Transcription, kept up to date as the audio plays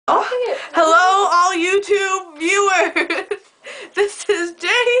Oh, hello, all YouTube viewers. This is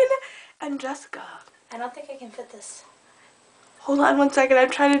Jane and Jessica. I don't think I can fit this. Hold on 1 second. I'm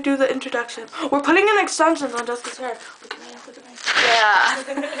trying to do the introduction. We're putting in extensions on Jessica's hair. Look at me. Look at me.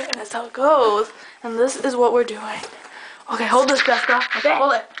 Yeah, that's how it goes. And this is what we're doing. Okay, hold this, Jessica. Okay.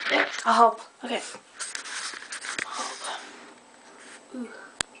 Hold it. I'll help. Okay. Ooh.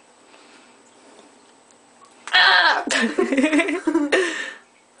 Ah!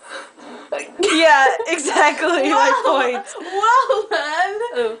 Yeah, exactly my point. Well then.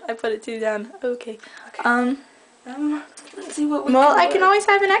 Oh, I put it too down. Okay. Let's see what we Well, can I can always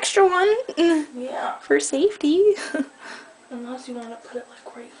have an extra one. Yeah. For safety. Unless you want to put it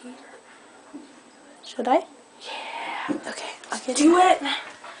like right here. Should I? Yeah. Okay. I'll get Do it.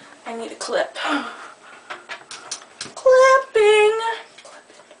 I need a clip. Clipping.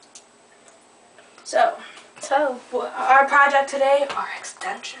 So, our project today are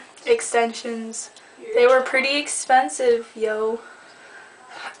extensions. Extensions. They were pretty expensive, yo.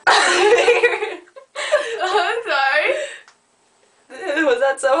 I'm sorry. Was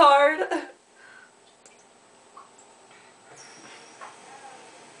that so hard?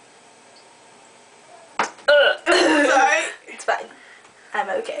 Sorry. It's fine. I'm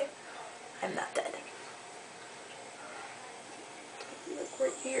okay. I'm not dead. Look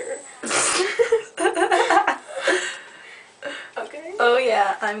right here. Okay. Oh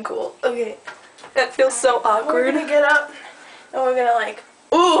yeah, I'm cool. Okay. That feels so awkward. We're gonna get up and we're gonna like,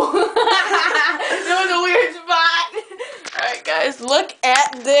 ooh. That was a weird spot. Alright guys, look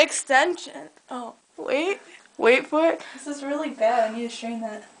at the extension. Oh, wait for it. This is really bad. I need to straighten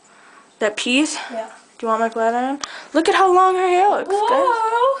that. That piece? Yeah. Do you want my flat iron? Look at how long her hair looks, guys.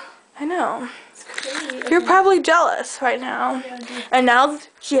 Whoa! I know. It's crazy. You're probably jealous right now. Yeah, dude. And now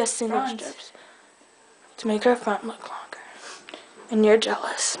she has single Front. strips to make her front look longer. And you're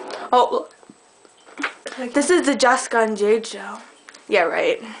jealous. Oh, look. This is the Jessica and Jade show. Yeah,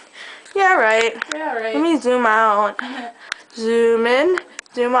 right. Yeah, right. Yeah, right. Let me zoom out. Zoom in.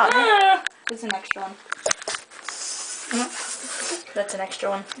 Zoom out. There's an extra one. That's an extra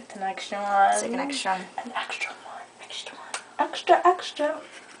one. It's an extra one. It's like an extra one. An extra one. Extra one. Extra.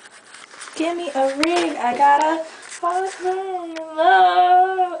 Give me a ring. I gotta fall in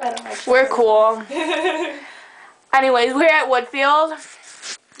love. I don't actually. We're cool. Anyways, we're at Woodfield.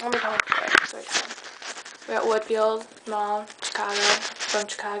 Let me come up here. We're at Woodfield Mall, Chicago. From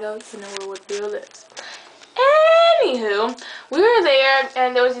Chicago, you know where Woodfield is. Anywho, we were there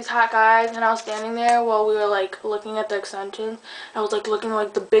and there was these hot guys and I was standing there while we were like looking at the extensions. I was like looking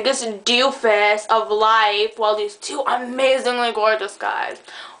like the biggest doofus of life while these two amazingly gorgeous guys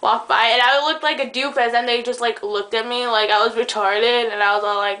walked by and I looked like a doofus and they just like looked at me like I was retarded and I was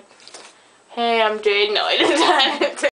all like, hey, I'm Jade. No, I didn't.